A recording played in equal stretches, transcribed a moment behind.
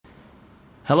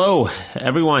Hello,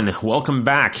 everyone. Welcome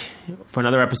back for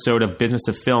another episode of Business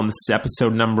of Film. This is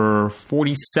episode number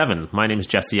 47. My name is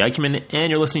Jesse Eichman, and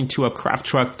you're listening to a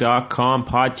CraftTruck.com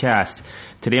podcast.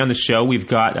 Today on the show, we've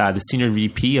got the Senior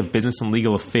VP of Business and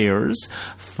Legal Affairs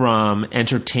from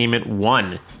Entertainment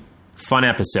One. Fun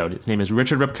episode. His name is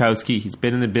Richard Repkowski. He's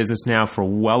been in the business now for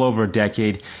well over a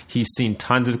decade. He's seen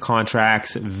tons of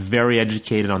contracts, very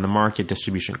educated on the market,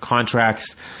 distribution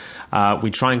contracts.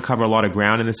 We try and cover a lot of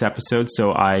ground in this episode,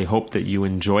 so I hope that you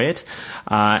enjoy it.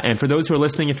 And for those who are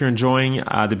listening, if you're enjoying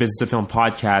the Business of Film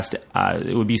podcast,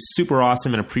 it would be super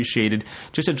awesome and appreciated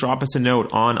just to drop us a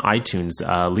note on iTunes.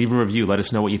 Leave a review. Let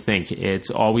us know what you think.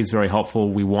 It's always very helpful.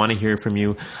 We want to hear from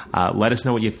you. Let us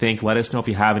know what you think. Let us know if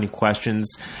you have any questions.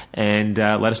 And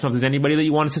let us know if there's anybody that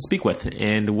you want us to speak with.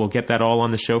 And we'll get that all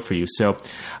on the show for you. So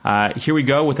here we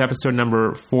go with episode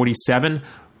number 47,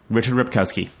 Richard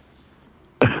Repkowski.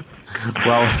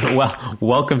 Well,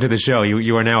 welcome to the show.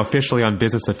 You are now officially on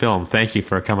Business of Film. Thank you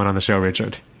for coming on the show,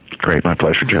 Richard. Great. My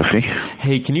pleasure, Jesse.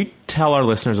 Hey, can you tell our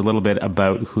listeners a little bit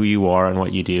about who you are and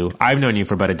what you do? I've known you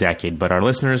for about a decade, but our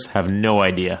listeners have no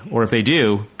idea. Or if they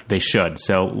do, they should.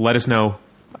 So let us know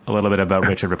a little bit about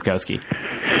Richard Repkowski.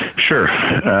 Sure.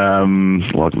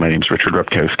 Well, my name's Richard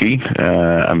Repkowski.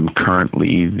 I'm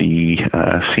currently the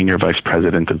Senior Vice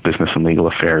President of Business and Legal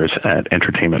Affairs at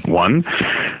Entertainment One,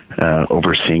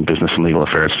 overseeing business and legal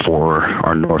affairs for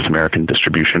our North American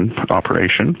distribution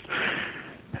operation.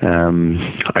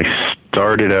 I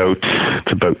started out,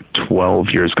 it's about 12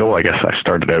 years ago. I guess I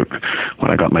started out when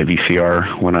I got my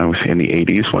VCR when I was in the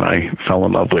 80s, when I fell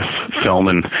in love with film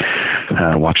and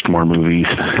watched more movies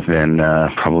than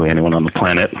probably anyone on the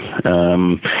planet.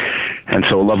 And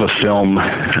so a love of film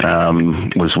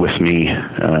was with me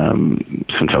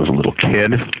since I was a little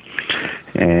kid.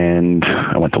 And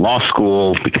I went to law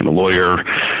school, became a lawyer,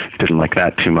 didn't like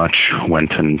that too much,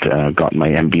 went and got my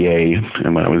MBA.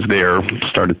 And when I was there,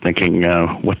 started thinking,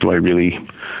 what do I really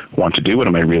want to do? What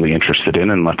am I really interested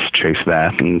in? And let's chase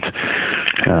that. And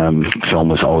film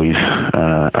was always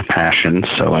a passion,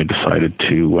 so I decided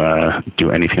to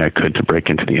do anything I could to break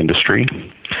into the industry.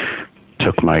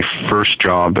 Took my first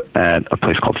job at a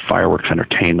place called Fireworks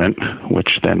Entertainment,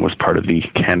 which then was part of the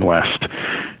Ken West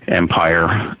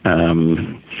empire.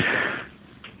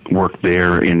 Worked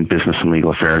there in business and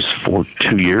legal affairs for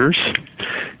 2 years,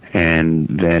 and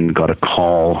then got a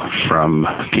call from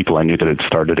people I knew that had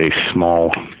started a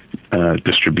small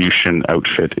distribution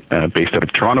outfit based out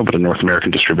of Toronto, but a North American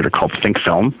distributor called Think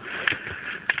Film,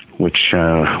 which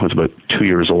was about 2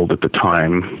 years old at the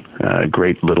time.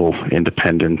 Great little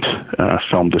independent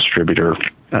film distributor.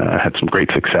 Had some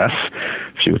great success,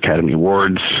 a few Academy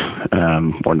Awards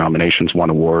or nominations, one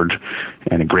award,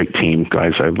 and a great team.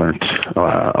 Guys I learned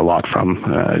a lot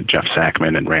from, Jeff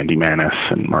Sackman and Randy Manis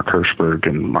and Mark Hirschberg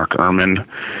and Mark Ehrman.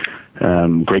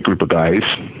 Great group of guys.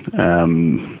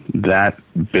 That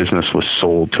business was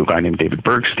sold to a guy named David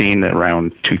Bergstein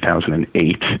around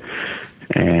 2008.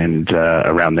 And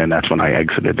around then, that's when I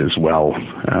exited as well.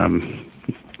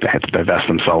 They had to divest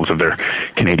themselves of their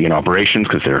Canadian operations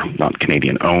because they're not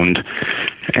Canadian owned.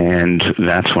 And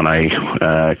that's when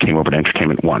I came over to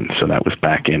Entertainment One. So that was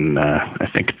back in, I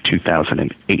think,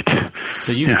 2008.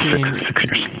 So you've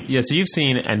so you've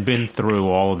seen and been through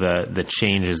all the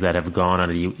changes that have gone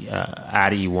on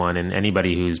at E1, and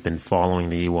anybody who's been following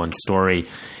the E1 story,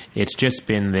 it's just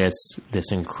been this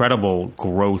incredible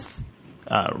growth.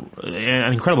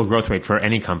 An incredible growth rate for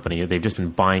any company. They've just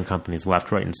been buying companies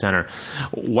left, right, and center.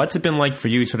 What's it been like for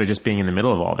you, sort of just being in the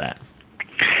middle of all that?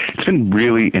 It's been a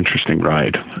really interesting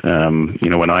ride.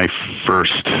 When I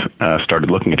first started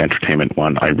looking at Entertainment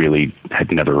One, I really had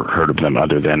never heard of them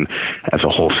other than as a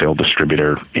wholesale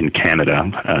distributor in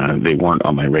Canada. They weren't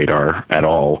on my radar at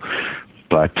all.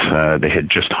 But they had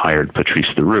just hired Patrice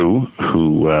Theroux,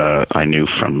 who I knew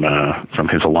from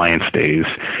his Alliance days,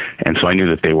 and so I knew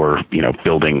that they were,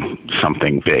 building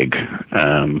something big.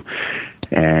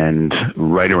 And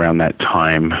right around that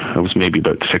time, it was maybe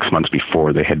about 6 months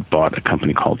before, they had bought a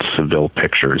company called Seville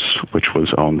Pictures, which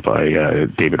was owned by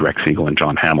David Rexeagle and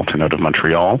John Hamilton out of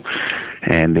Montreal.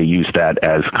 And they used that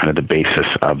as kind of the basis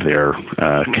of their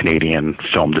Canadian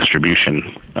film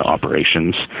distribution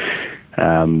operations.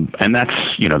 And that's,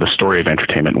 the story of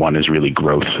Entertainment One is really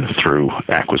growth through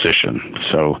acquisition.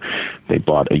 So they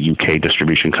bought a UK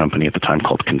distribution company at the time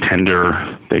called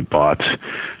Contender. They bought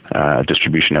a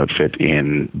distribution outfit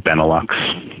in Benelux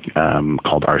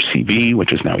called RCB,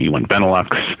 which is now E1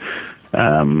 Benelux.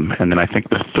 And then I think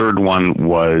the third one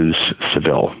was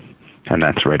Seville, and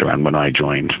that's right around when I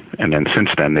joined. And then since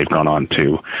then, they've gone on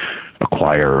to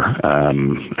acquire a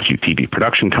few TV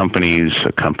production companies,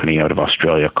 a company out of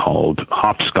Australia called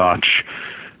Hopscotch,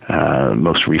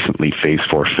 most recently Phase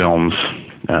 4 Films,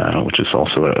 which is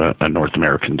also a North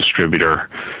American distributor.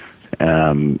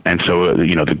 And so,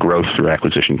 the growth through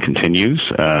acquisition continues.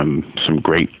 Some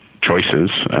great choices.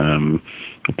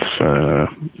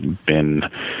 It's been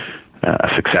a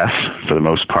success for the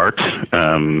most part.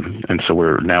 And so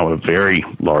we're now a very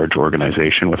large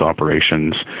organization with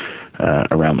operations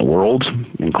around the world,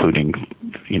 including,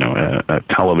 a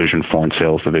television foreign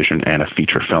sales division and a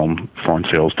feature film foreign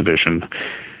sales division.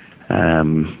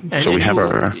 So we have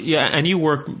and you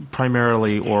work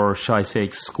primarily, or shall I say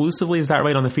exclusively, is that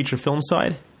right, on the feature film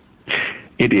side?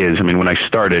 It is. I mean, when I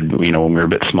started, when we were a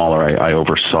bit smaller, I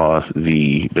oversaw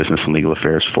the business and legal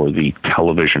affairs for the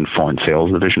television foreign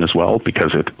sales division as well,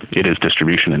 because it is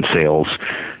distribution and sales.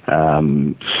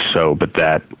 But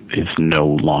that is no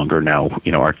longer now.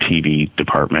 Our TV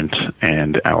department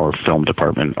and our film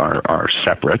department are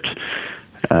separate.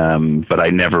 But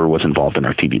I never was involved in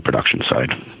our TV production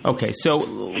side. Okay, so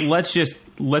let's just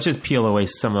peel away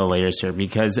some of the layers here,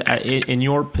 because in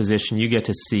your position, you get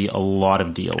to see a lot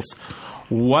of deals.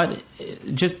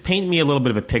 Just paint me a little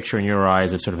bit of a picture in your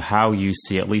eyes of sort of how you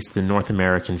see at least the North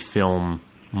American film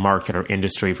market or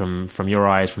industry from your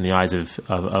eyes, from the eyes of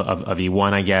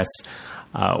E1, I guess.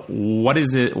 What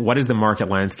is the market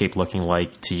landscape looking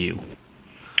like to you?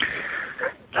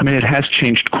 I mean, it has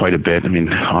changed quite a bit. I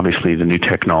mean, obviously the new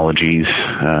technologies,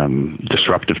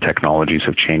 disruptive technologies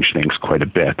have changed things quite a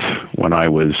bit. When I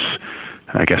was,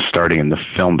 I guess, starting in the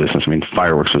film business, I mean,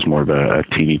 Fireworks was more of a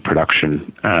TV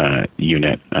production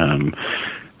unit.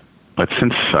 But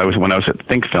when I was at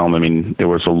Think Film, I mean, there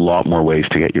was a lot more ways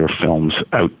to get your films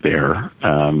out there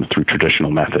through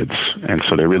traditional methods. And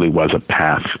so there really was a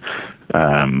path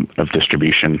of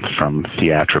distribution from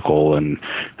theatrical and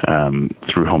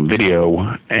through home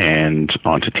video and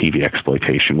onto TV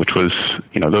exploitation, which was,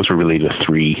 those were really the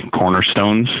three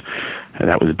cornerstones. And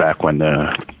that was back when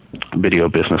the video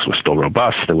business was still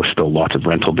robust. There was still lots of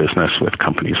rental business with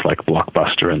companies like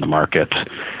Blockbuster in the market.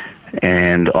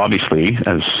 And obviously,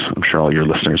 as I'm sure all your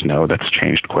listeners know, that's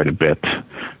changed quite a bit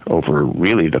over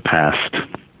really the past,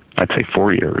 I'd say,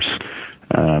 4 years.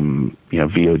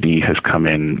 VOD has come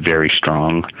in very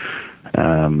strong.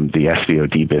 The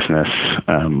SVOD business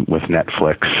with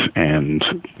Netflix and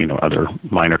other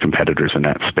minor competitors in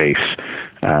that space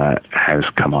has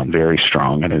come on very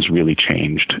strong and has really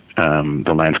changed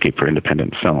the landscape for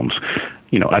independent films.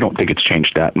 I don't think it's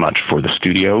changed that much for the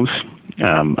studios,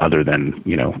 other than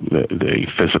the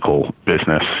physical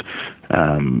business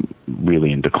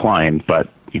really in decline. But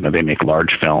they make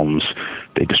large films,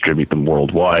 they distribute them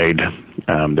worldwide.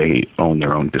 They own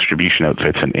their own distribution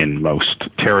outfits in most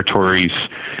territories,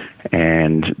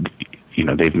 and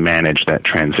they've managed that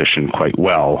transition quite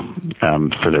well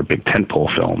for their big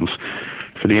tentpole films.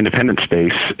 For the independent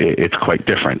space, it's quite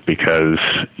different because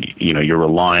you're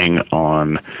relying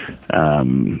on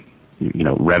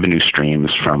revenue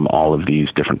streams from all of these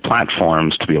different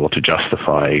platforms to be able to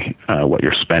justify what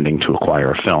you're spending to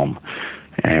acquire a film.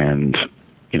 And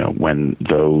when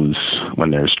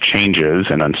there's changes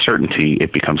and uncertainty,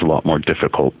 it becomes a lot more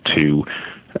difficult to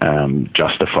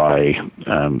justify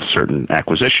certain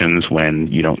acquisitions when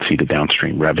you don't see the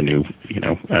downstream revenue,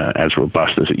 as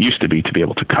robust as it used to be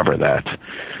able to cover that.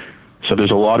 So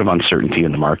there's a lot of uncertainty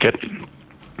in the market.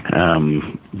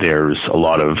 There's a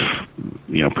lot of,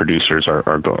 producers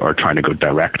are trying to go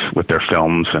direct with their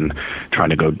films and trying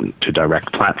to go to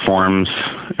direct platforms,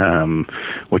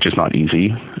 which is not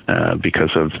easy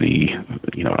because of the,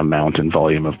 amount and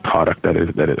volume of product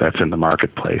that's in the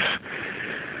marketplace.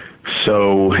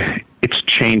 So it's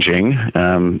changing.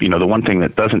 The one thing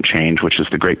that doesn't change, which is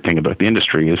the great thing about the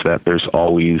industry, is that there's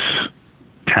always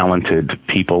talented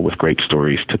people with great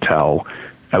stories to tell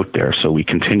out there. So we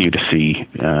continue to see,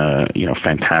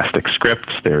 fantastic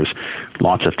scripts. There's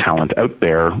lots of talent out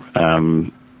there.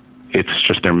 It's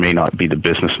just there may not be the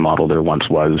business model there once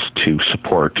was to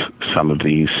support some of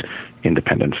these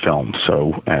independent films.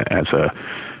 So as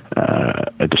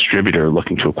a distributor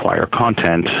looking to acquire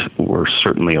content, we're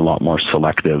certainly a lot more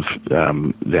selective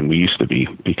than we used to be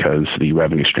because the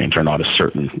revenue streams are not as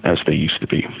certain as they used to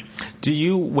be.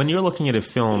 When you're looking at a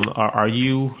film, are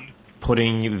you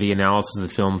putting the analysis of the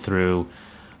film through,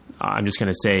 I'm just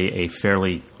going to say, a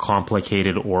fairly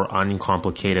complicated or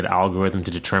uncomplicated algorithm to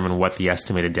determine what the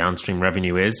estimated downstream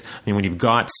revenue is? I mean, when you've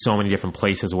got so many different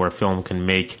places where a film can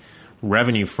make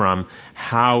revenue from,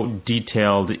 how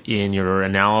detailed in your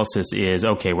analysis is,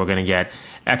 okay, we're going to get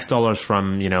X dollars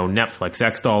from, Netflix,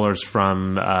 X dollars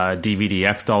from DVD,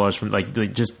 X dollars from,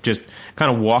 just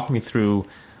kind of walk me through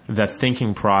the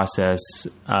thinking process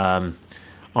on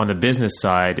the business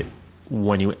side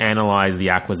when you analyze the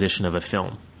acquisition of a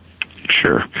film.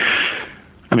 Sure.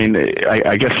 I mean,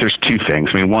 I guess there's two things.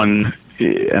 I mean, one,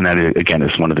 and that, again,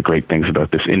 is one of the great things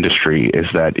about this industry, is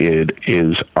that it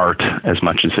is art as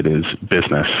much as it is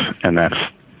business. And that's,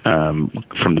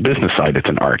 from the business side, it's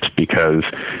an art, because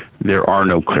there are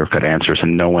no clear-cut answers,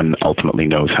 and no one ultimately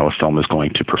knows how a film is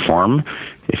going to perform.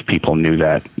 If people knew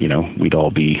that, we'd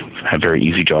all have very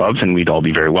easy jobs and we'd all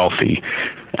be very wealthy.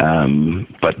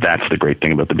 But that's the great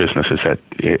thing about the business, is that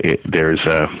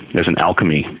there's an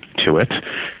alchemy to it.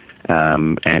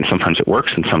 And sometimes it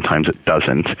works and sometimes it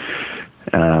doesn't.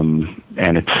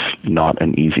 And it's not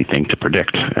an easy thing to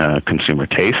predict consumer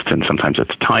taste, and sometimes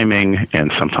it's timing,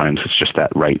 and sometimes it's just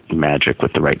that right magic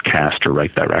with the right cast or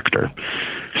right director.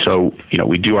 So,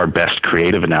 we do our best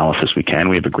creative analysis we can.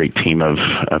 We have a great team of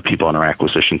people on our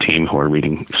acquisition team who are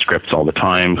reading scripts all the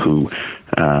time, who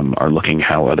are looking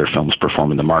how other films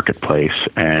perform in the marketplace,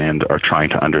 and are trying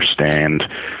to understand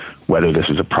whether this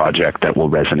is a project that will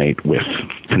resonate with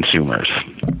consumers.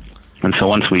 And so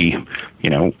once we,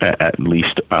 at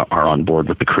least are on board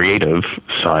with the creative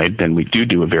side, then we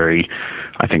do a very,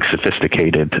 I think,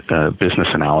 sophisticated business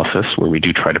analysis where we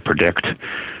do try to predict,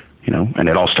 and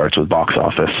it all starts with box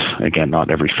office. Again, not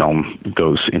every film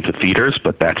goes into theaters,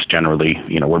 but that's generally,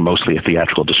 we're mostly a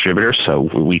theatrical distributor, so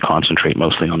we concentrate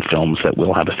mostly on films that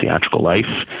will have a theatrical life.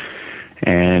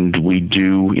 And we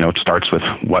do, it starts with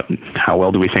how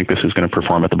well do we think this is going to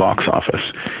perform at the box office?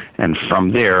 And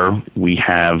from there, we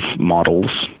have models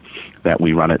that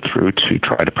we run it through to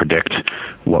try to predict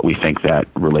what we think that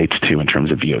relates to in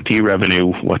terms of VOD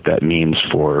revenue, what that means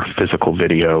for physical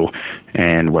video,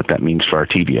 and what that means for our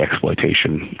TV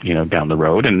exploitation, down the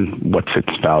road, and what's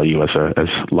its value as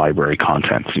library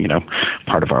content,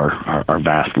 part of our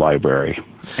vast library.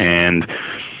 And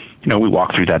we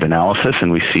walk through that analysis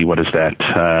and we see what does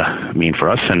that mean for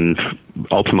us, and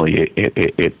ultimately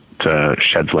it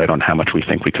sheds light on how much we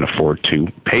think we can afford to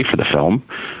pay for the film,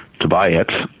 to buy it,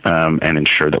 and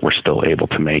ensure that we're still able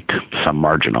to make some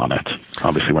margin on it.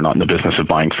 Obviously, we're not in the business of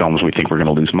buying films we think we're going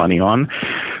to lose money on.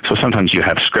 So sometimes you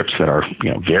have scripts that are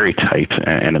very tight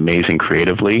and amazing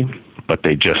creatively, but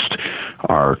they just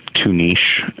are too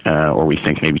niche, or we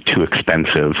think maybe too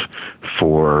expensive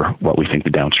for what we think the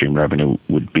downstream revenue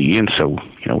would be. And so,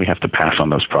 we have to pass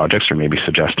on those projects, or maybe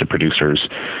suggest to producers,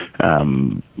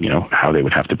 how they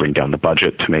would have to bring down the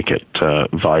budget to make it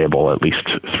viable, at least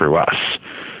through us.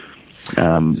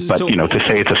 But to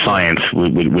say it's a science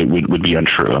would be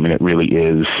untrue. I mean, it really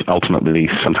is ultimately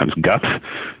sometimes gut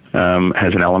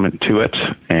has an element to it,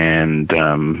 and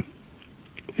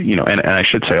and I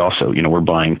should say also, we're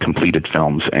buying completed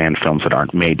films and films that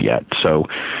aren't made yet. So,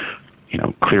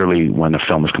 clearly when a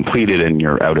film is completed and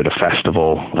you're out at a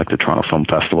festival like the Toronto Film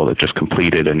Festival that just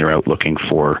completed, and you're out looking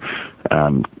for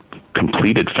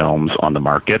completed films on the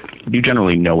market, you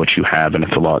generally know what you have, and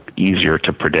it's a lot easier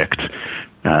to predict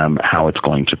how it's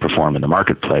going to perform in the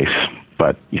marketplace.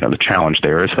 But, the challenge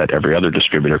there is that every other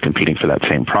distributor competing for that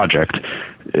same project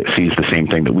sees the same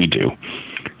thing that we do.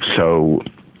 So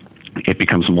it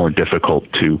becomes more difficult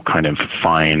to kind of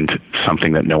find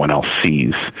something that no one else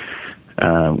sees.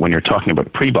 When you're talking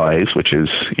about pre-buys, which is,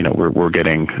 we're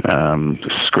getting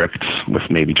scripts with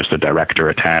maybe just a director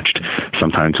attached,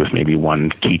 sometimes with maybe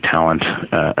one key talent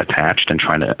attached, and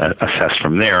trying to assess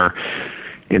from there.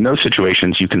 In those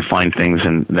situations, you can find things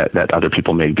that other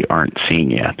people maybe aren't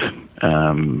seeing yet,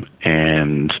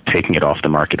 and taking it off the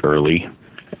market early,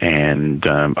 and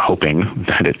hoping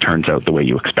that it turns out the way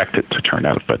you expect it to turn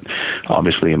out. But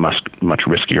obviously a much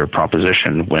riskier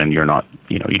proposition when you're not,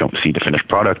 you don't see the finished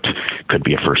product. Could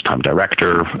be a first-time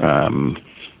director,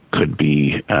 could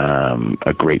be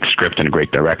a great script and a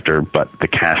great director, but the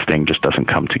casting just doesn't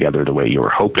come together the way you were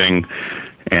hoping.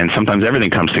 And sometimes everything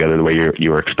comes together the way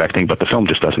you were expecting, but the film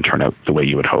just doesn't turn out the way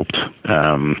you had hoped.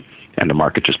 And the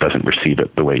market just doesn't receive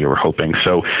it the way you were hoping.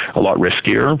 So a lot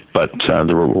riskier, but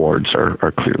the rewards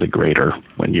are clearly greater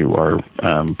when you are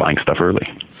buying stuff early.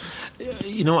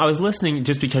 I was listening,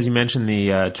 just because you mentioned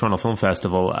the Toronto Film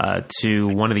Festival, to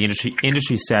one of the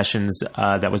industry sessions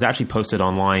that was actually posted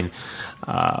online.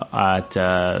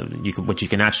 Which you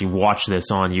can actually watch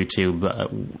this on YouTube.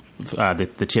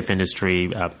 The TIFF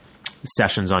industry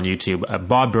sessions on YouTube.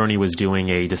 Bob Burney was doing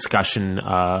a discussion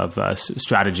of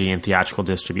strategy and theatrical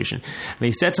distribution, and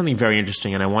he said something very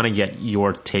interesting, and I want to get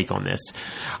your take on this.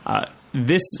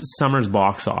 This summer's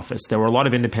box office, there were a lot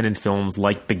of independent films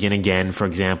like Begin Again, for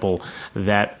example,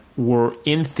 that were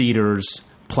in theaters,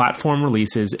 platform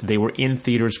releases. They were in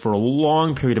theaters for a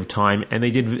long period of time, and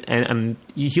they did. And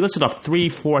he listed off 3,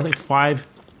 4, I think 5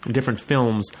 different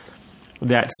films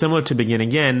that, similar to Begin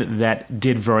Again, that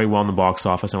did very well in the box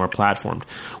office and were platformed.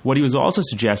 What he was also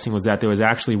suggesting was that there was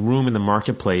actually room in the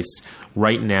marketplace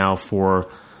right now for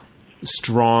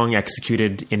strong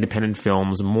executed independent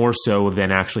films, more so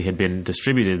than actually had been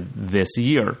distributed this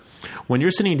year. When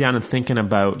you're sitting down and thinking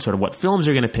about sort of what films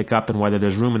you're going to pick up and whether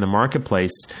there's room in the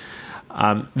marketplace,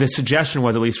 the suggestion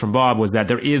was, at least from Bob, was that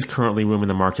there is currently room in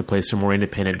the marketplace for more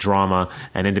independent drama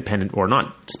and independent, or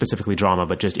not specifically drama,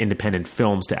 but just independent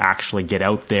films to actually get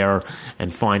out there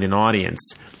and find an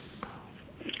audience.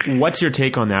 What's your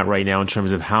take on that right now in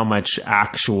terms of how much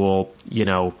actual,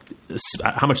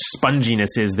 how much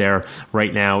sponginess is there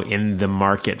right now in the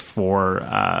market for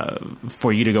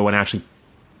you to go and actually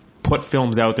put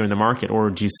films out there in the market?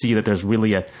 Or do you see that there's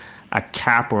really a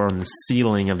cap or on the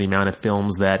ceiling of the amount of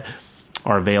films that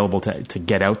are available to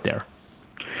get out there?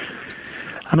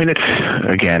 I mean,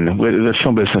 the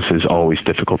film business is always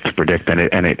difficult to predict, and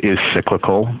it is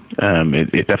cyclical.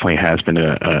 It definitely has been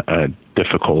a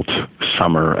difficult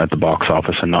summer at the box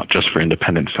office, and not just for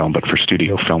independent film, but for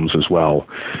studio films as well.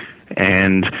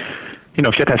 And, if you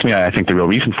had to ask me, I think the real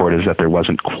reason for it is that there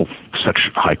wasn't such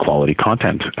high-quality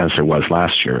content as there was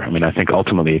last year. I mean, I think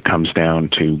ultimately it comes down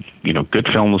to, good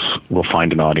films will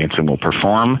find an audience and will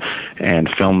perform, and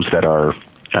films that are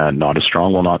not as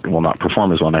strong will not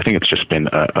perform as well. And I think it's just been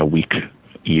a weak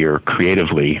year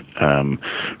creatively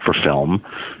for film.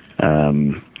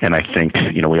 And I think,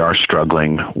 we are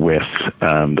struggling with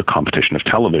the competition of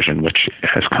television, which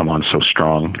has come on so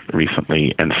strong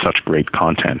recently, and such great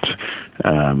content,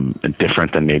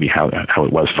 different than maybe how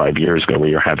it was 5 years ago, where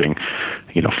you're having,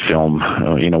 film,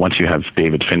 once you have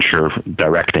David Fincher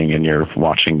directing and you're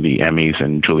watching the Emmys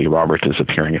and Julia Roberts is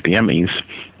appearing at the Emmys,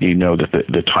 that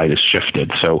the tide has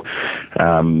shifted. So,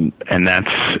 and that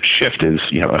shift is,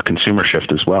 a consumer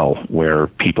shift as well, where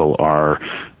people are,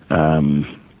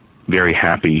 very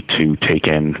happy to take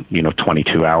in,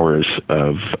 22 hours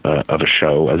of a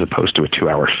show as opposed to a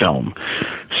 2-hour film.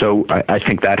 So I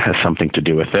think that has something to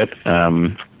do with it.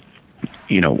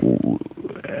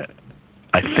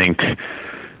 I think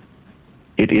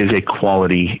it is a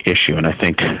quality issue, and I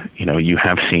think, you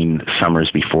have seen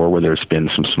summers before where there's been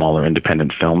some smaller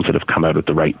independent films that have come out at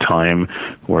the right time,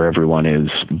 where everyone is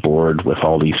bored with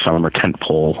all these summer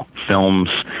tentpole films,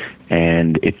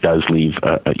 and it does leave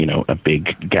a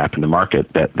big gap in the market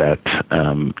that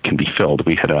can be filled.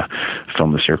 We had a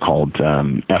film this year called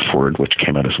F Word, which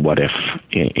came out as What If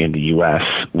in the U.S.,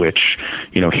 which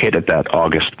hit at that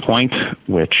August point,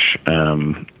 which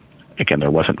again,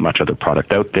 there wasn't much other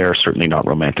product out there. Certainly not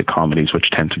romantic comedies, which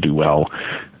tend to do well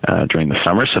during the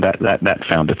summer. So that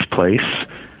found its place.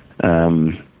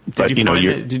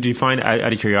 Did you find,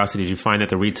 out of curiosity, did you find that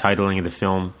the retitling of the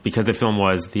film, because the film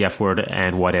was The F Word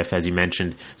and What If, as you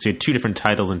mentioned, so you had two different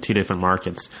titles in two different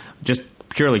markets, just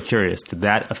purely curious, did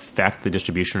that affect the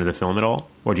distribution of the film at all?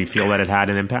 Or do you feel that it had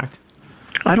an impact?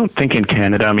 I don't think in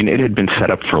Canada. I mean, it had been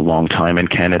set up for a long time in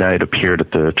Canada. It appeared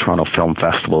at the Toronto Film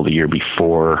Festival the year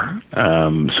before.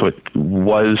 So it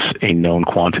was a known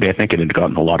quantity. I think it had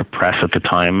gotten a lot of press at the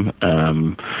time.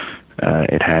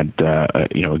 It had, a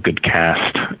good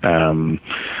cast.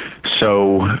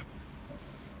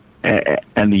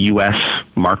 And the U.S.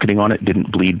 marketing on it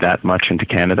didn't bleed that much into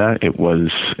Canada. It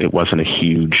wasn't a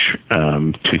huge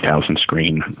 2,000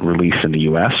 screen release in the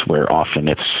U.S., where often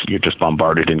you're just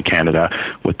bombarded in Canada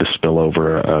with the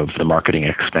spillover of the marketing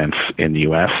expense in the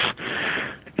U.S.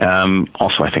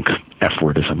 Also, I think F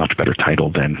Word is a much better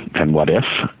title than What If.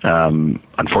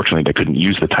 Unfortunately, they couldn't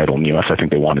use the title in the U.S. I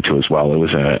think they wanted to as well. It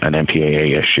was an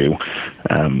MPAA issue.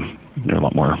 They're a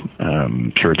lot more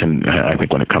Puritan, I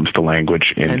think, when it comes to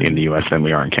language in the U.S. than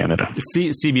we are in Canada.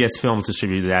 CBS Films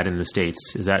distributed that in the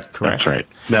States. Is that correct?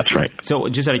 That's right. So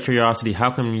just out of curiosity,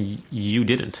 how come you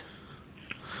didn't?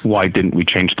 Why didn't we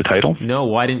change the title? No,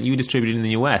 why didn't you distribute it in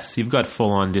the U.S.? You've got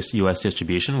full-on U.S.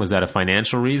 distribution. Was that a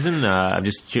financial reason? I'm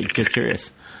just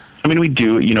curious. I mean, we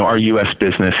do. Our U.S.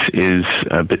 business is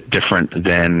a bit different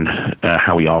than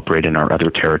how we operate in our other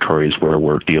territories, where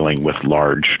we're dealing with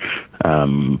large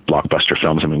blockbuster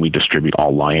films. I mean, we distribute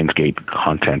all Lionsgate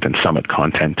content and Summit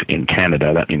content in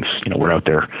Canada. That means, we're out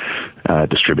there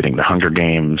distributing the Hunger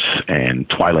Games and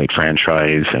Twilight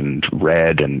franchise and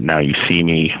Red and Now You See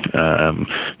Me.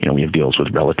 We have deals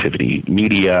with Relativity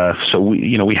Media. So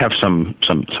we have some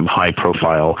high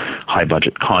profile, high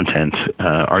budget content.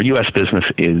 Our U.S. business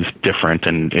is different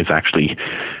and is actually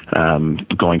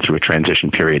going through a transition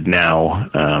period now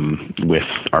with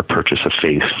our purchase of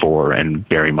Phase 4 and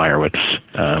Barry Meyerowitz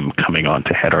coming on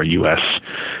to head our U.S.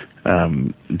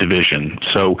 division.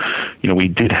 So, we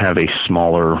did have a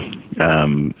smaller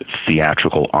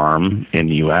theatrical arm in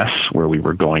the U.S., where we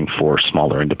were going for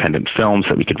smaller independent films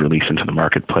that we could release into the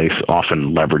marketplace,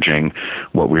 often leveraging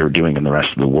what we were doing in the rest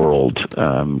of the world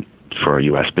for our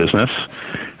U.S. business.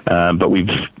 But we've,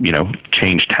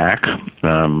 changed tack.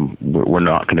 We're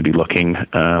not going to be looking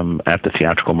at the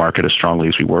theatrical market as strongly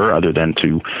as we were, other than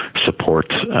to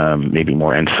support maybe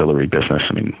more ancillary business.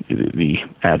 I mean, the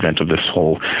advent of this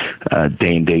whole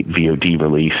day-and-date VOD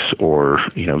release, or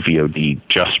VOD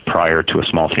just prior to a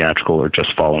small theatrical or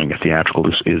just following a theatrical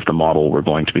is the model we're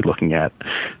going to be looking at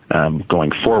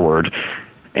going forward.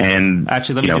 And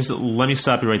actually, let me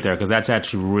stop you right there, because that's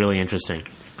actually really interesting.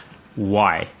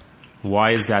 Why?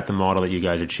 Why is that the model that you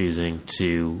guys are choosing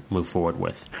to move forward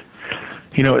with?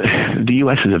 The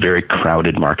U.S. is a very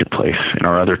crowded marketplace. In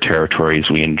our other territories,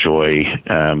 we enjoy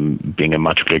being a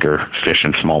much bigger fish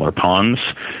in smaller ponds.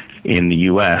 In the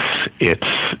U.S., it's,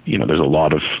 there's a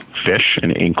lot of fish,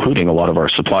 and including a lot of our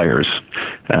suppliers.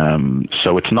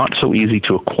 So it's not so easy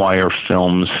to acquire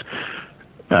films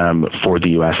for the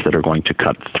U.S. that are going to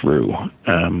cut through,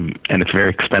 and it's very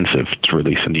expensive to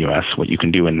release in the U.S. What you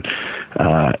can do in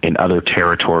other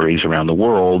territories around the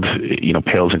world,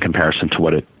 pales in comparison to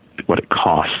what it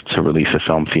costs to release a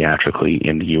film theatrically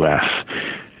in the U.S.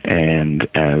 And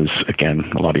as,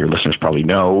 again, a lot of your listeners probably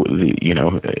know,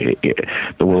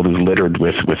 the world is littered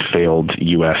with failed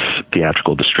U.S.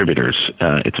 theatrical distributors.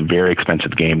 It's a very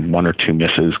expensive game. One or two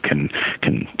misses can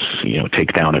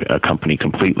take down a company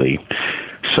completely.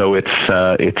 So it's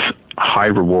high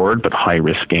reward but high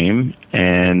risk game,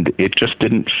 and it just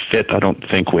didn't fit, I don't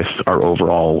think, with our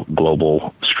overall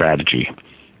global strategy,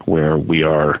 where we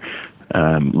are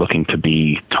looking to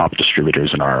be top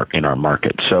distributors in our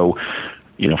market. So,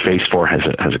 Phase 4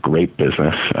 has a great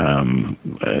business.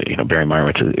 Barry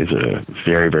Meyerowitz is a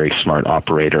very, very smart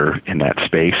operator in that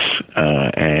space,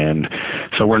 and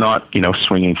so we're not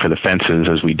swinging for the fences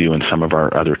as we do in some of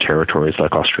our other territories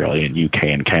like Australia and UK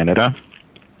and Canada.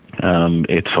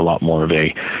 It's a lot more of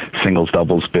a singles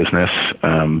doubles business,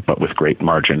 but with great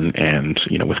margin and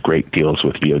with great deals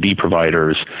with VOD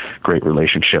providers, great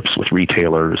relationships with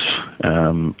retailers,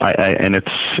 and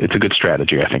it's a good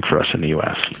strategy, I think, for us in the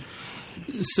U.S.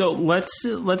 So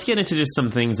let's get into just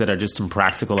some things that are just some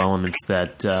practical elements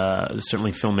that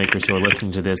certainly filmmakers who are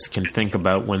listening to this can think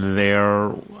about when they're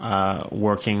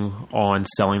working on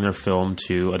selling their film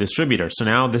to a distributor. So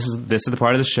now this is the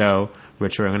part of the show,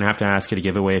 Richard, I'm going to ask you to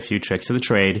give away a few tricks of the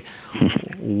trade.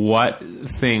 What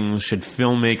things should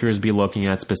filmmakers be looking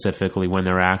at specifically when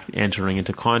they're entering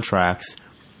into contracts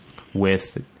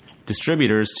with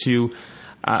distributors to,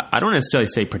 I don't necessarily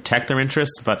say protect their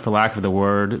interests, but for lack of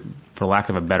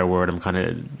a better word, I'm kind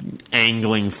of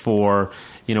angling for,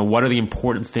 what are the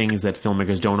important things that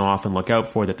filmmakers don't often look out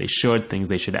for that they should, things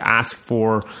they should ask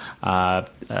for.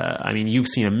 I mean, you've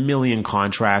seen a million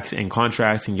contracts, and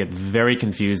contracts can get very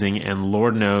confusing, and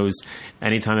Lord knows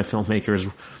anytime a filmmaker is,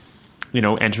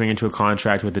 entering into a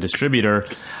contract with a distributor,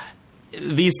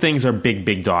 these things are big,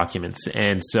 big documents.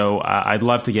 And so I'd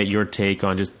love to get your take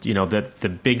on just,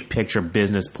 the big picture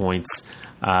business points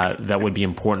that would be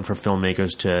important for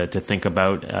filmmakers to think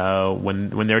about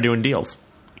when they're doing deals.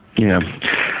 Yeah.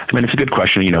 I mean, it's a good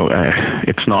question.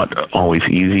 It's not always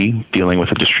easy dealing with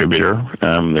a distributor.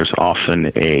 There's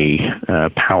often a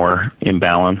power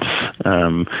imbalance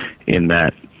in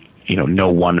that, no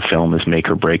one film is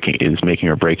making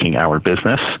or breaking our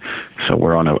business. So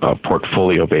we're on a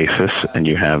portfolio basis, and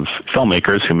you have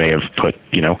filmmakers who may have put,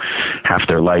 half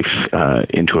their life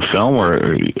into a film,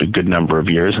 or a good number of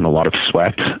years and a lot of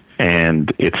sweat,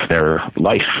 and it's their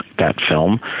life, that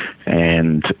film,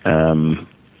 and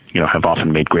have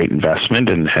often made great investment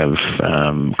and have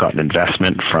gotten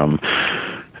investment from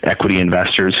equity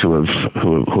investors who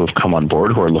have come on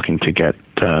board, who are looking to get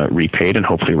repaid and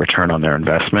hopefully return on their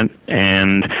investment.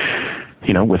 And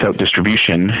without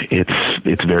distribution,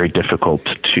 it's very difficult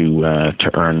to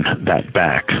earn that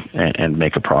back and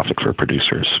make a profit for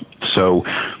producers. So,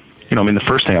 the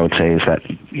first thing I would say is that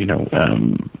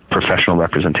professional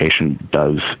representation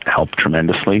does help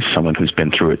tremendously. Someone who's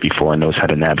been through it before and knows how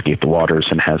to navigate the waters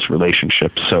and has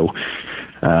relationships. So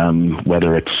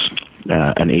whether it's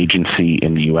an agency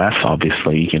in the U.S.,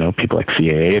 obviously, people like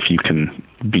CAA, if you can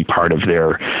be part of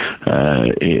their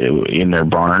in their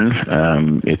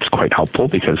barn, it's quite helpful,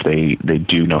 because they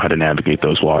do know how to navigate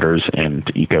those waters and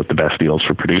eke out the best deals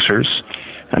for producers.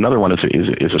 Another one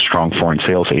is a strong foreign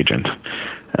sales agent.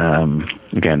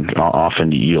 Again,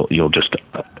 often you'll just,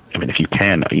 if you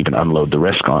can, even unload the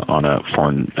risk on a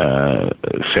foreign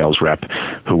sales rep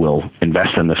who will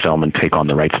invest in the film and take on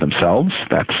the rights themselves.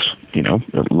 That's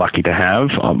lucky to have.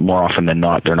 More often than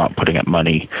not, they're not putting up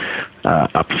money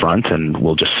up front, and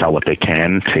will just sell what they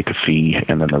can, take a fee,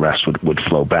 and then the rest would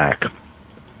flow back.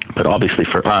 But obviously,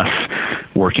 for us,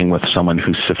 working with someone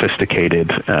who's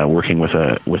sophisticated, working with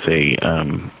a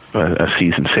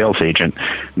seasoned sales agent,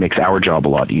 makes our job a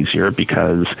lot easier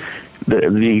because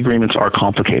the agreements are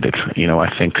complicated.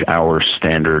 I think our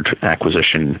standard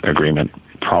acquisition agreement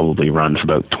probably runs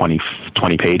about 20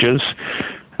 pages.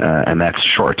 And that's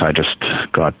short. I just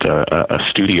got a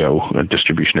studio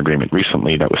distribution agreement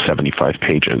recently that was 75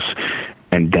 pages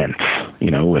and dense,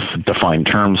 with defined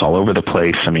terms all over the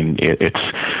place. I mean, it's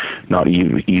not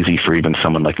easy for even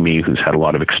someone like me who's had a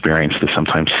lot of experience to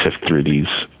sometimes sift through these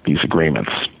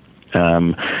agreements.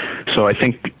 So I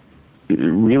think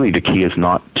really the key is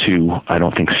not to, I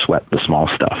don't think, sweat the small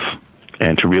stuff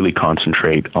and to really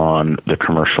concentrate on the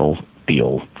commercial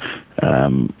deal.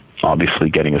 Obviously,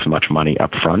 getting as much money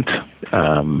up front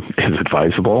is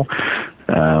advisable,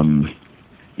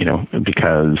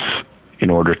 because in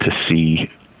order to see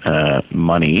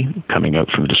money coming out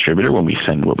from the distributor when we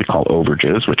send what we call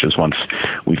overages, which is once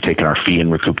we've taken our fee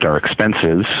and recouped our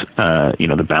expenses,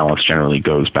 the balance generally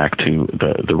goes back to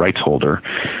the rights holder.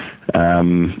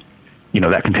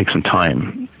 That can take some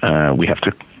time. We have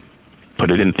to put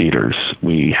it in theaters.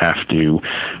 We have to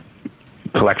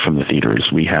collect from the theaters.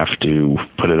 We have to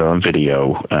put it on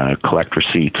video, collect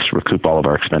receipts, recoup all of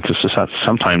our expenses. So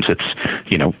sometimes it's,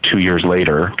 2 years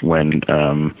later when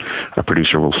a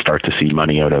producer will start to see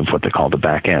money out of what they call the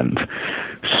back end.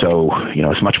 So,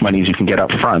 as much money as you can get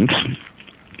up front,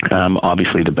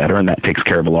 obviously the better, and that takes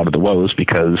care of a lot of the woes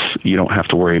because you don't have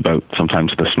to worry about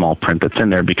sometimes the small print that's in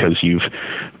there because you've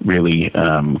really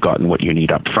gotten what you need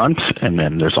up front, and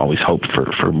then there's always hope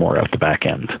for more out the back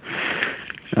end.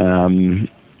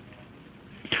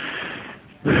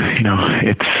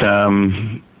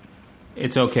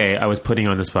 It's okay. I was putting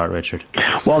you on the spot, Richard.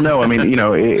 Well, no, I mean,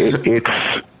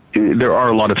 there are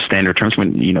a lot of standard terms.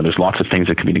 There's lots of things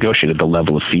that can be negotiated. The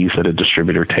level of fees that a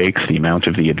distributor takes, the amount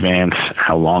of the advance,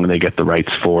 how long they get the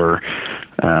rights for,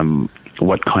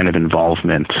 what kind of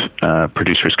involvement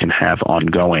producers can have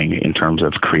ongoing in terms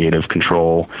of creative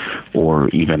control or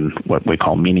even what we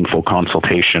call meaningful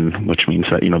consultation, which means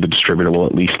that, the distributor will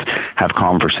at least have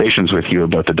conversations with you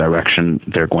about the direction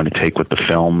they're going to take with the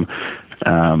film.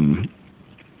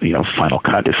 Final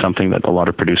cut is something that a lot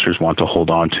of producers want to hold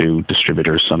on to.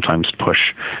 Distributors sometimes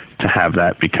push to have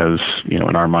that because,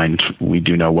 in our mind, we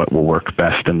do know what will work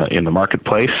best in the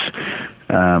marketplace.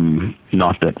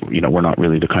 Not that, we're not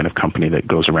really the kind of company that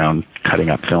goes around cutting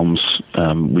up films.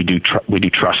 We do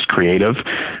trust creative,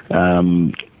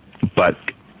 but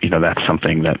that's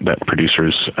something that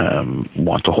producers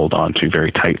want to hold on to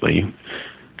very tightly.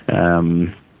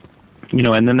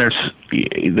 And then there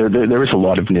is a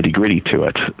lot of nitty gritty to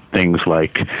it. Things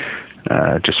like,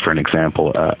 just for an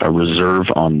example, a reserve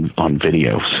on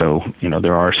video. So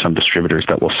there are some distributors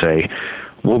that will say,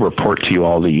 we'll report to you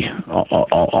all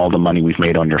the money we've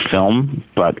made on your film,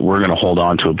 but we're going to hold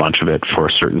on to a bunch of it for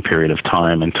a certain period of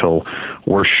time until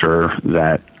we're sure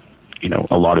that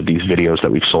a lot of these videos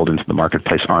that we've sold into the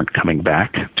marketplace aren't coming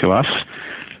back to us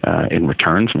in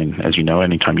returns. I mean, as you know,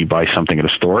 anytime you buy something at a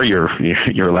store,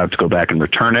 you're allowed to go back and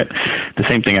return it. The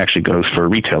same thing actually goes for a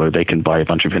retailer. They can buy a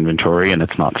bunch of inventory and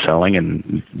it's not selling,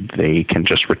 and they can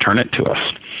just return it to us.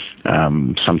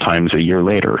 Sometimes a year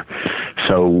later.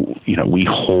 So, we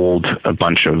hold a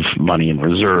bunch of money in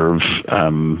reserve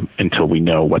until we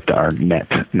know what our net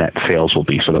sales will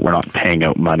be, so that we're not paying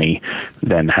out money,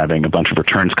 then having a bunch of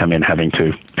returns come in, having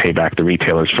to pay back the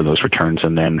retailers for those returns,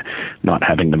 and then not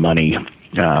having the money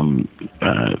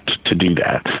to do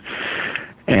that.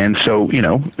 And so,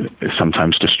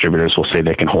 sometimes distributors will say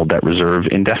they can hold that reserve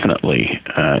indefinitely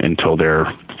until they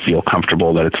feel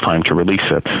comfortable that it's time to release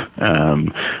it.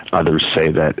 Others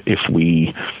say that if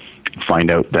we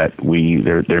find out that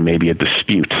there may be a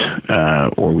dispute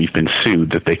or we've been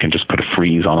sued, that they can just put a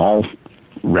freeze on all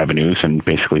revenues and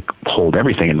basically hold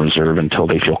everything in reserve until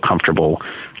they feel comfortable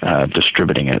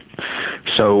distributing it.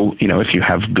 So, if you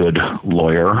have good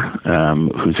lawyer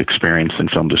who's experienced in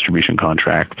film distribution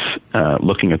contracts,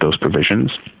 looking at those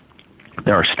provisions,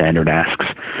 there are standard asks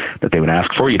that they would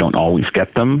ask for. You don't always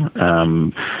get them,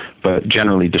 but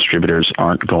generally distributors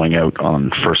aren't going out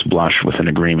on first blush with an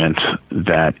agreement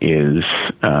that is,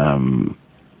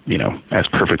 as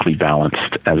perfectly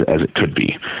balanced as it could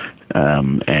be.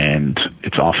 And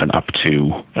it's often up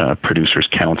to producers'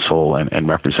 counsel and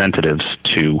representatives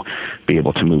to be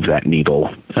able to move that needle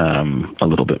a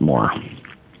little bit more.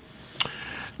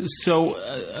 So,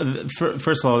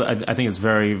 first of all, I think it's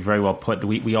very, very well put.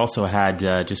 We also had,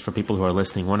 just for people who are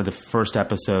listening, one of the first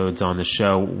episodes on the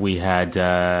show, we had,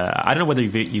 I don't know whether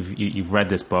you've read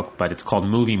this book, but it's called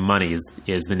Movie Money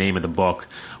is the name of the book.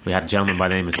 We had a gentleman by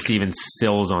the name of Stephen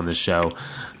Sills on the show,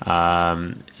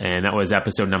 and that was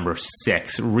episode number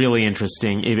 6. Really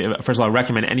interesting. First of all, I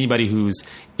recommend anybody who's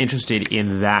interested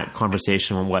in that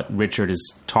conversation on what Richard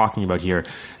is talking about here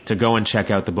to go and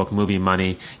check out the book Movie Money.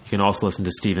 You can also listen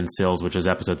to Stephen Sills, which is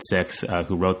episode 6,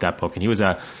 who wrote that book, and he's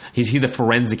a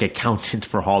forensic accountant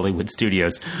for Hollywood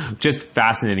studios. Just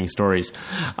fascinating stories.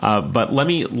 But let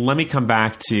me come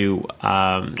back to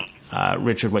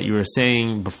Richard, what you were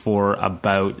saying before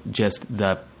about just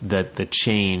the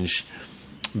change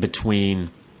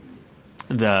between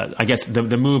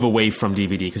the move away from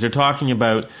DVD, because they're talking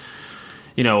about,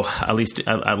 at least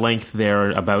at length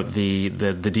there about the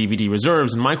DVD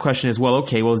reserves. And my question is, well,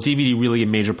 okay, is DVD really a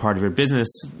major part of your business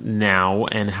now?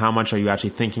 And how much are you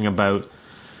actually thinking about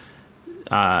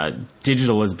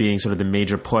digital as being sort of the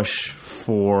major push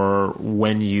for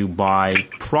when you buy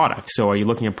product? So are you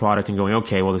looking at product and going,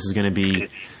 okay, well, this is going to be,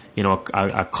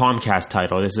 a Comcast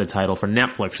title. This is a title for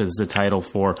Netflix. Or this is a title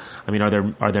for,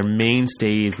 are there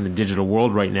mainstays in the digital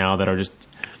world right now that are just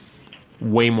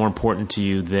way more important to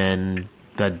you than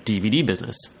the DVD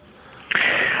business?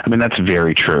 I mean, that's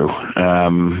very true.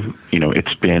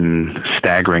 It's been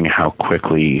staggering how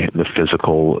quickly the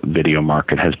physical video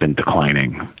market has been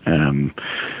declining.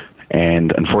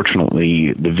 And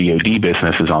unfortunately, the VOD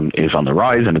business is on the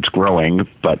rise, and it's growing,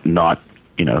 but not,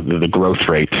 the growth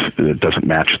rate doesn't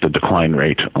match the decline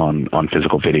rate on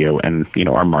physical video. And,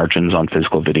 our margins on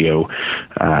physical video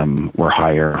were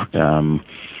higher.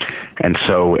 And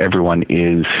so everyone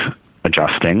is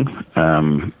adjusting.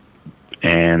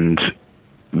 And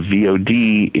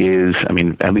VOD is,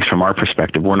 at least from our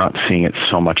perspective, we're not seeing it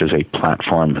so much as a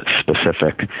platform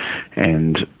specific.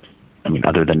 And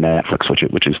other than Netflix,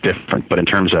 which is different, but in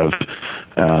terms of,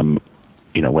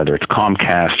 whether it's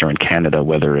Comcast or in Canada,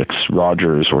 whether it's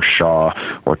Rogers or Shaw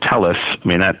or TELUS,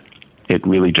 that it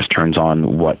really just turns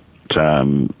on what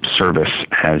service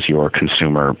has your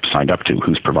consumer signed up to,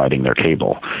 who's providing their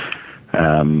cable.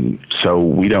 So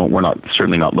we're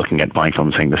certainly not looking at buying film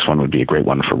and saying this one would be a great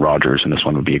one for Rogers and this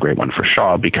one would be a great one for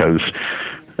Shaw, because,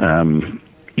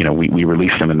 we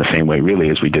release them in the same way really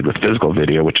as we did with physical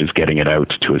video, which is getting it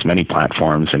out to as many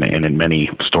platforms and in many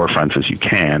storefronts as you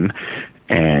can,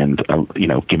 and,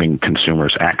 giving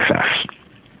consumers access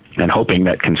and hoping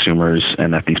that consumers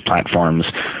and that these platforms,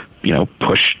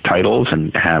 push titles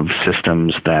and have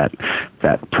systems that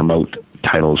promote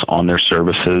titles on their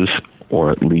services,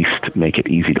 or at least make it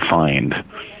easy to find.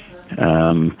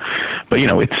 But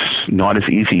it's not as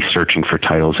easy searching for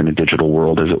titles in a digital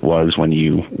world as it was when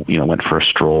you went for a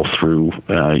stroll through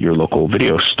your local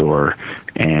video store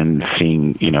and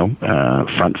seeing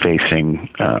front-facing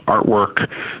artwork,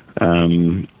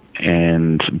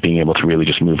 and being able to really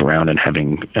just move around and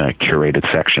having curated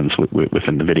sections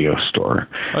within the video store.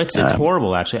 Oh, it's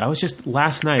horrible, actually.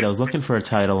 Last night I was looking for a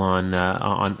title on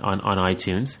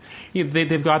iTunes.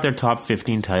 They've got their top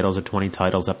 15 titles or 20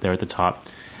 titles up there at the top.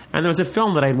 And there was a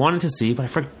film that I wanted to see, but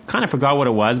I kind of forgot what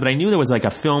it was. But I knew there was like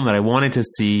a film that I wanted to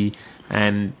see,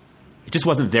 and it just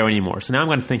wasn't there anymore. So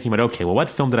now I'm thinking about, okay, well, what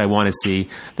film did I want to see?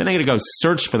 Then I got to go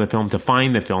search for the film to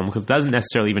find the film, because it doesn't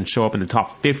necessarily even show up in the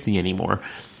top 50 anymore.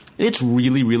 It's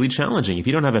really, really challenging. If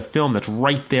you don't have a film that's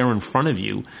right there in front of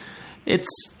you, it's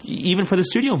even for the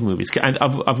studio movies,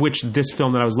 of which this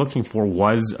film that I was looking for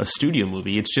was a studio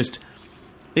movie.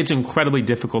 It's incredibly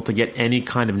difficult to get any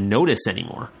kind of notice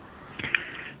anymore.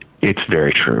 It's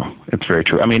very true. It's very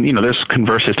true. There's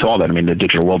converses to all that. The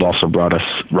digital world also brought us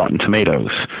Rotten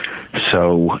Tomatoes.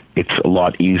 So it's a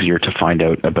lot easier to find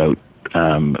out about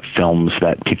films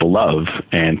that people love,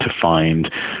 and to find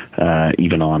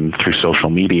even through social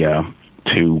media,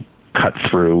 to cut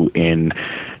through in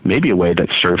maybe a way that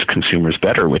serves consumers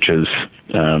better, which is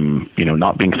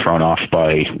not being thrown off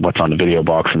by what's on the video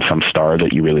box and some star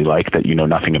that you really like that you know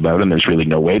nothing about and there's really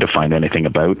no way to find anything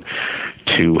about,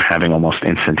 to having almost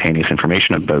instantaneous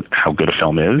information about how good a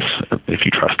film is, if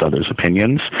you trust others'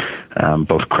 opinions,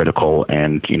 both critical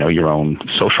and your own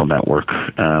social network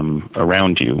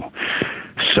around you.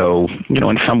 So,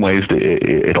 in some ways,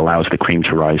 it allows the cream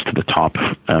to rise to the top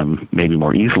maybe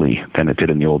more easily than it did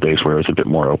in the old days, where it was a bit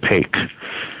more opaque.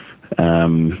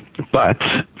 But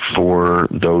for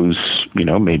those,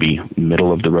 maybe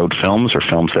middle-of-the-road films, or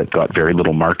films that got very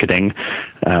little marketing,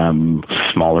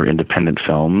 smaller independent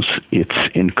films, it's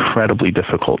incredibly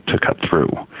difficult to cut through.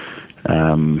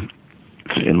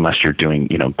 Unless you're doing,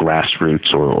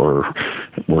 grassroots or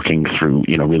working through,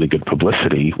 really good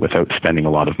publicity without spending a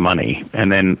lot of money.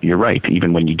 And then you're right,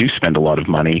 even when you do spend a lot of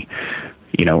money,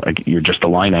 you're just a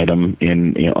line item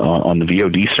on the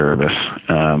VOD service,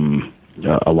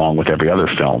 along with every other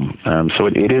film. So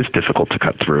it is difficult to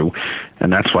cut through,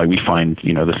 and that's why we find,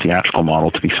 the theatrical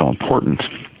model to be so important,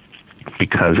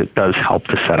 because it does help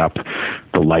to set up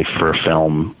the life for a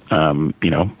film,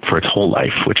 for its whole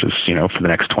life, which is, for the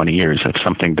next 20 years. If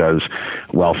something does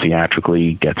well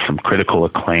theatrically, gets some critical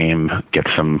acclaim, gets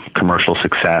some commercial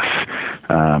success,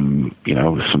 some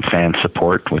fan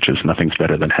support, which is nothing's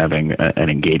better than having an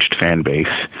engaged fan base,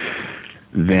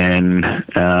 then,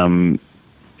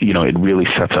 it really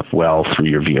sets up well through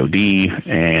your VOD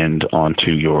and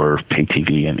onto your pay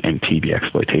TV and TV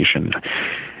exploitation.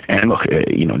 And look,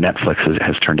 Netflix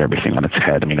has turned everything on its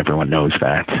head. I mean, everyone knows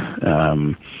that.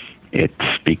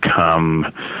 It's become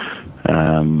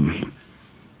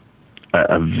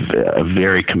a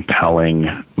very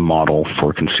compelling model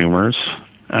for consumers,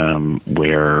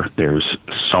 where there's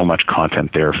so much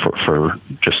content there for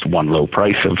just one low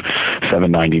price of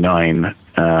 $7.99.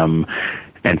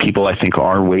 And people, I think,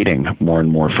 are waiting more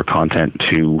and more for content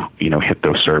to, hit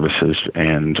those services,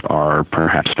 and are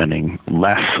perhaps spending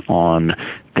less on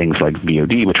things like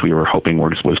VOD, which we were hoping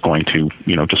was going to,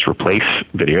 just replace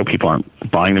video. People aren't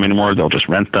buying them anymore. They'll just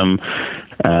rent them.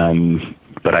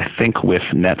 But I think with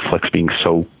Netflix being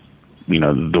so,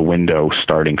 the window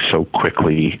starting so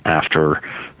quickly after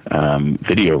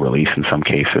video release in some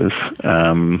cases,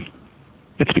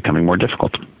 it's becoming more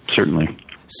difficult, certainly.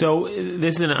 So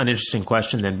this is an interesting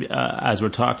question then. As we're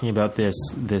talking about this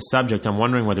subject, I'm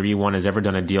wondering whether E1 has ever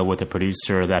done a deal with a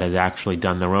producer that has actually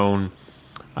done their own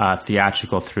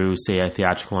theatrical through, say, a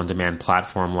theatrical on-demand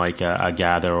platform like a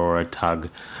Gather or a Tug,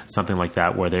 something like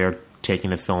that, where they're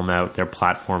taking the film out, they're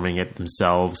platforming it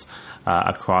themselves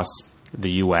across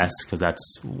the U.S., because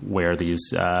that's where these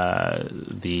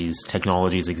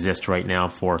technologies exist right now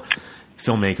for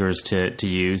filmmakers to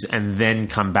use, and then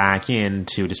come back in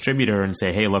to a distributor and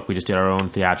say, hey, look, we just did our own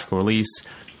theatrical release.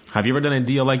 Have you ever done a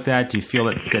deal like that? Do you feel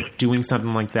that doing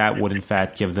something like that would, in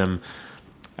fact, give them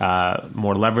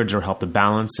more leverage or help the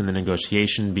balance in the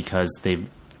negotiation because they've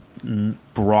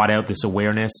brought out this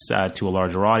awareness to a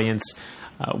larger audience?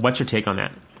 What's your take on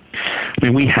that? I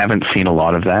mean, we haven't seen a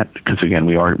lot of that because, again,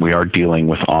 we are dealing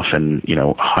with often,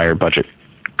 higher budget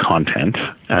content.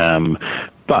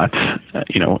 But,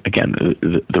 again,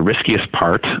 the riskiest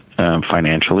part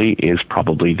financially is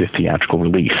probably the theatrical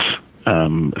release,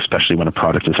 especially when a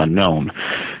product is unknown.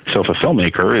 So if a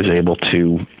filmmaker is able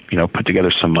to, put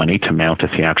together some money to mount a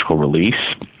theatrical release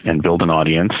and build an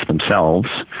audience themselves,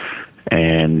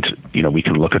 and, we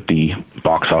can look at the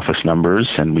box office numbers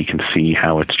and we can see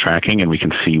how it's tracking, and we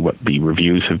can see what the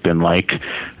reviews have been like,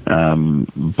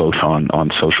 both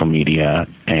on social media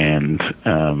and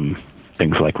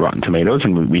things like Rotten Tomatoes,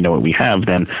 and we know what we have,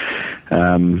 then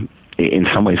in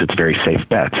some ways it's a very safe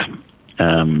bet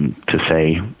to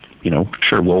say,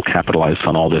 sure, we'll capitalize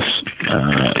on all this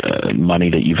money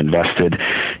that you've invested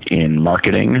in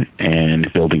marketing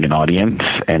and building an audience,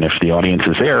 and if the audience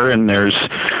is there and there's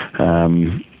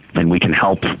and we can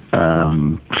help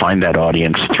find that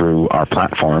audience through our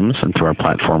platforms and through our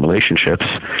platform relationships,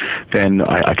 then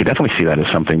I could definitely see that as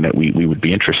something that we would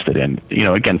be interested in.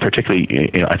 Again,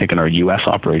 particularly, I think in our U.S.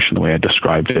 operation, the way I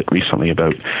described it recently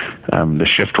about the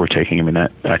shift we're taking,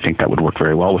 I think that would work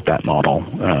very well with that model,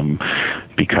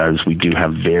 because we do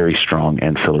have very strong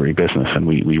ancillary business, and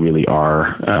we really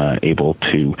are able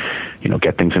to,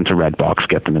 get things into Redbox,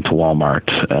 get them into Walmart,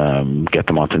 get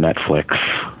them onto Netflix,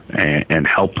 and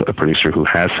help a producer who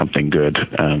has something good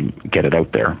get it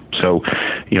out there. So,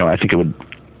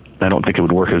 I don't think it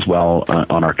would work as well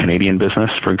on our Canadian business,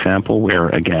 for example, where,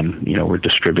 again, we're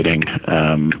distributing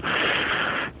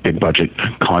big budget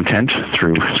content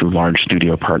through large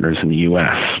studio partners in the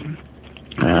U.S.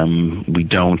 We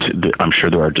don't. I'm sure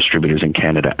there are distributors in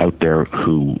Canada out there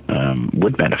who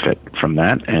would benefit from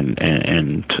that,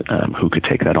 and who could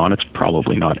take that on. It's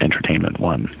probably not Entertainment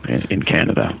One in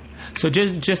Canada. So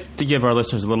just to give our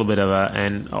listeners a little bit of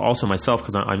and also myself,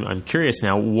 because I'm curious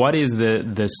now, what is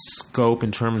the scope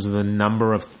in terms of the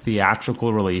number of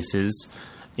theatrical releases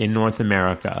in North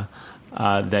America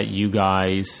that you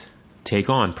guys take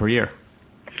on per year?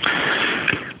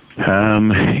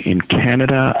 In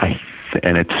Canada,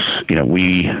 and it's,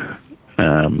 we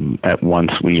at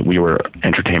once we were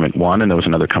Entertainment One, and there was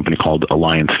another company called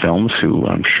Alliance Films, who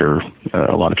I'm sure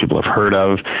a lot of people have heard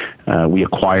of. We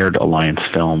acquired Alliance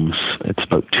Films, it's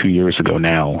about 2 years ago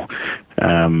now.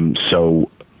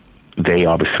 So they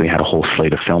obviously had a whole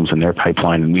slate of films in their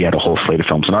pipeline, and we had a whole slate of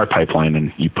films in our pipeline,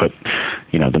 and you put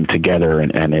them together,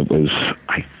 and it was,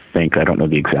 I think, I don't know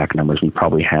the exact numbers, we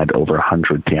probably had over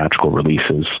 100 theatrical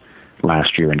releases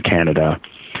last year in Canada.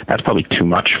 That's probably too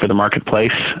much for the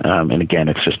marketplace. And again,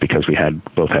 it's just because we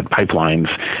both had pipelines,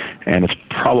 and it's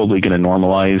probably going to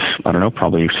normalize, I don't know,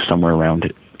 probably somewhere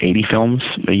around 80 films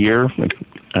a year.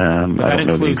 I don't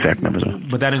know the exact numbers.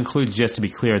 But that includes, just to be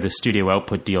clear, the studio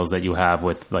output deals that you have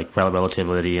with like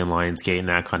Relativity and Lionsgate and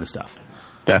that kind of stuff.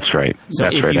 That's right. So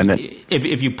that's right.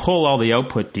 If you pull all the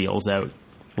output deals out,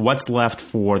 what's left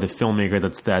for the filmmaker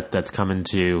that's coming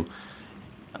to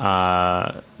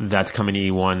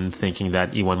E1, thinking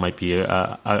that E1 might be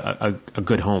a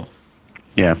good home?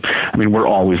 Yeah, I mean, we're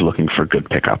always looking for good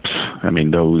pickups. I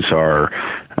mean, those are,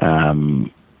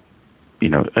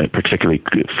 particularly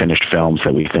finished films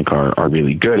that we think are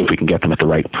really good. If we can get them at the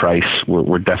right price,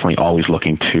 we're definitely always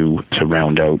looking to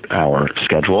round out our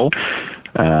schedule.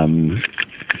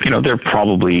 There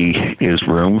probably is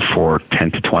room for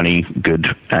 10 to 20 good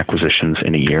acquisitions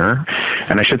in a year.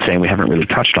 And I should say, and we haven't really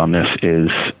touched on this, is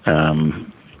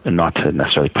not to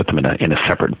necessarily put them in a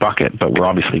separate bucket, but we're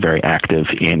obviously very active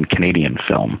in Canadian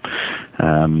film.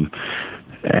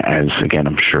 As, again,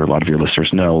 I'm sure a lot of your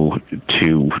listeners know,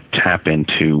 to tap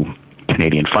into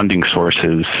Canadian funding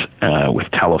sources with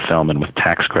telefilm and with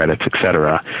tax credits,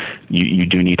 etc., you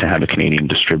do need to have a Canadian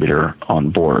distributor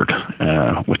on board,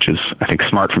 which is, I think,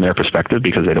 smart from their perspective,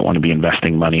 because they don't want to be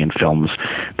investing money in films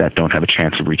that don't have a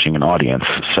chance of reaching an audience.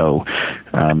 So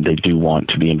they do want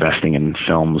to be investing in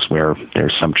films where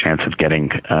there's some chance of getting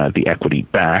the equity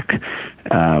back,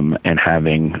 and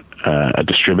having a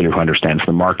distributor who understands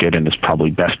the market and is probably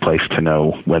best placed to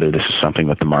know whether this is something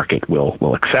that the market will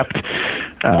accept.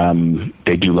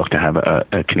 They do look to have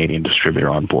a Canadian distributor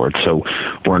on board. So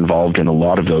we're involved in a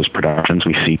lot of those productions.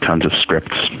 We see tons of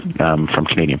scripts from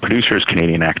Canadian producers,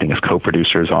 Canadian acting as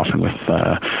co-producers, often with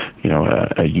a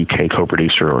UK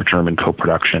co-producer or German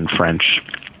co-production, French.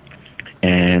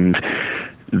 And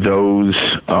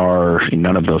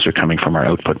none of those are coming from our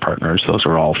output partners. Those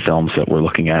are all films that we're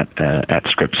looking at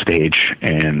script stage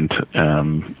and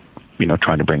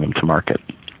trying to bring them to market.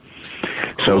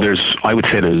 So I would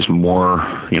say there's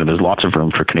more, there's lots of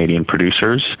room for Canadian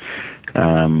producers.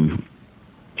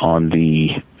 On the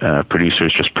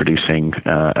producers just producing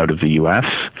out of the U.S.,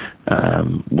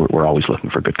 we're always looking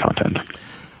for good content.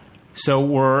 So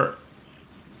we're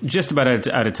just about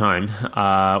out of time.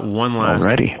 One last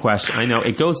question. I know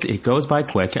it goes by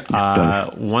quick.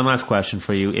 One last question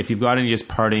for you. If you've got any just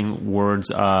parting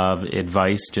words of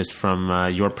advice, just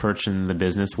from your perch in the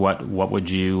business, what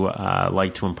would you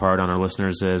like to impart on our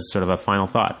listeners as sort of a final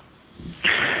thought?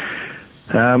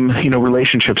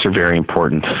 Relationships are very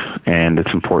important, and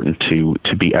it's important to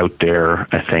be out there,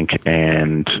 I think,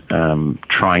 and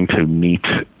trying to meet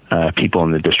people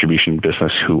in the distribution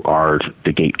business who are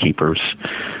the gatekeepers,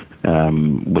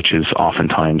 which is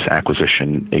oftentimes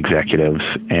acquisition executives.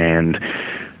 And,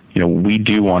 we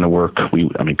do want to work.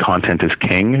 Content is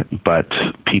king, but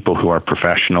people who are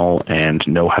professional and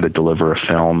know how to deliver a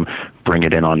film, bring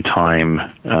it in on time,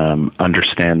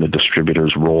 understand the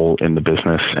distributor's role in the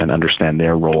business and understand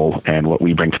their role and what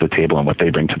we bring to the table and what they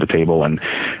bring to the table, and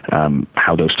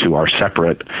how those two are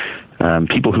separate.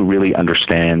 People who really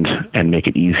understand and make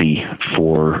it easy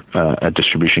for a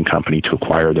distribution company to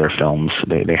acquire their films.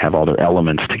 They have all their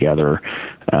elements together.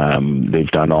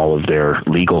 They've done all of their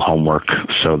legal homework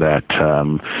so that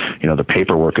the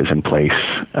paperwork is in place.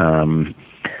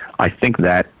 I think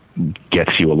that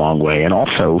gets you a long way. And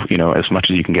also, as much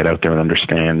as you can get out there and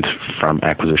understand from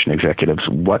acquisition executives,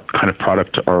 what kind of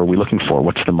product are we looking for?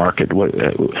 What's the market?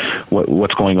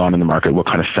 What's going on in the market? What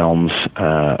kind of films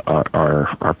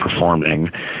are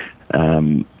performing?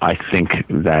 I think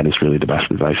that is really the best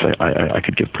advice I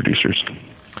could give producers.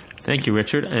 Thank you,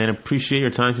 Richard, and appreciate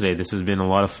your time today. This has been a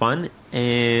lot of fun,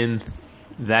 and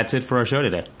that's it for our show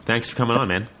today. Thanks for coming on,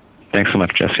 man. Thanks so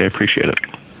much, Jesse. I appreciate it.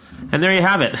 And there you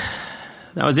have it.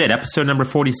 That was it, episode number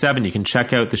 47. You can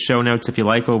check out the show notes if you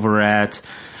like over at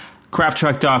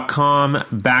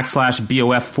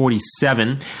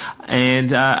crafttruck.com/BOF47. And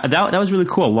that was really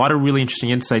cool. A lot of really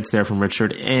interesting insights there from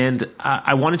Richard. And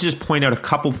I wanted to just point out a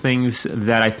couple things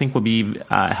that I think will be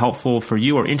helpful for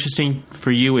you or interesting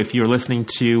for you if you're listening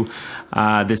to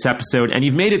this episode. And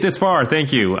you've made it this far.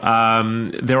 Thank you.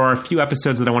 There are a few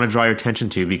episodes that I want to draw your attention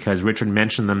to because Richard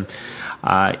mentioned them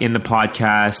in the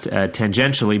podcast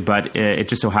tangentially, but it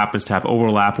just so happens to have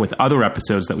overlap with other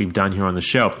episodes that we've done here on the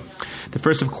show. The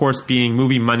first, of course, being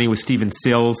Movie Money with Stephen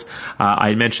Sills.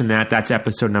 I mentioned that. That's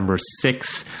episode number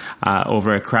 6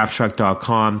 over at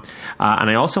crafttruck.com. And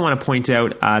I also want to point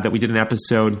out that we did an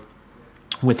episode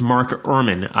with Mark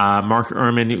Ehrman. Mark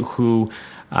Ehrman, who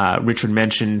Richard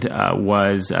mentioned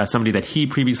was somebody that he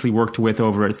previously worked with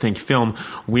over at Think Film.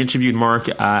 We interviewed Mark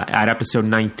at episode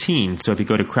 19. So if you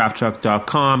go to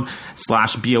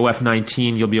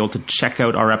crafttruck.com/BOF19, you'll be able to check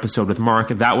out our episode with Mark.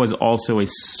 That was also a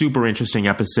super interesting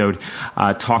episode.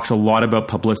 Talks a lot about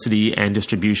publicity and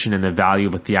distribution and the value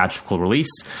of a theatrical release.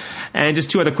 And just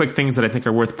two other quick things that I think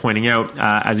are worth pointing out,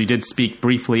 as we did speak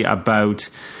briefly about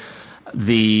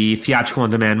the theatrical on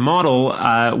demand model.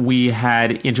 We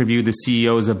had interviewed the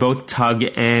CEOs of both Tug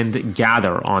and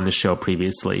Gather on the show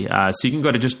previously. So you can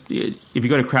go to if you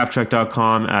go to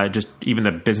crafttruck.com, just even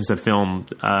the Business of Film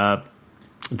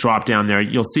drop down there,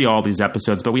 you'll see all these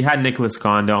episodes. But we had Nicholas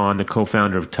Gonda on, the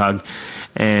co-founder of Tug,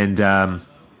 and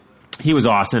he was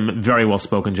awesome, very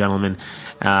well-spoken gentleman,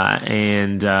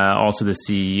 and also the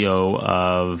CEO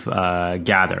of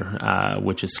Gather,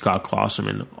 which is Scott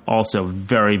Klosterman, also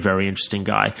very, very interesting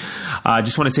guy.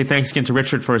 Just want to say thanks again to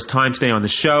Richard for his time today on the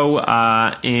show,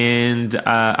 and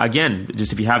again,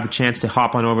 just if you have the chance to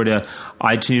hop on over to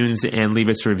iTunes and leave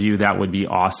us a review, that would be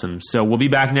awesome. So we'll be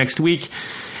back next week.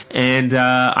 And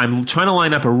I'm trying to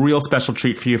line up a real special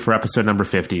treat for you for episode number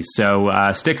 50. So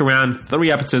stick around.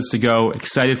 3 episodes to go.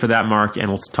 Excited for that, Mark, and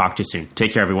we'll talk to you soon.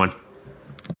 Take care, everyone.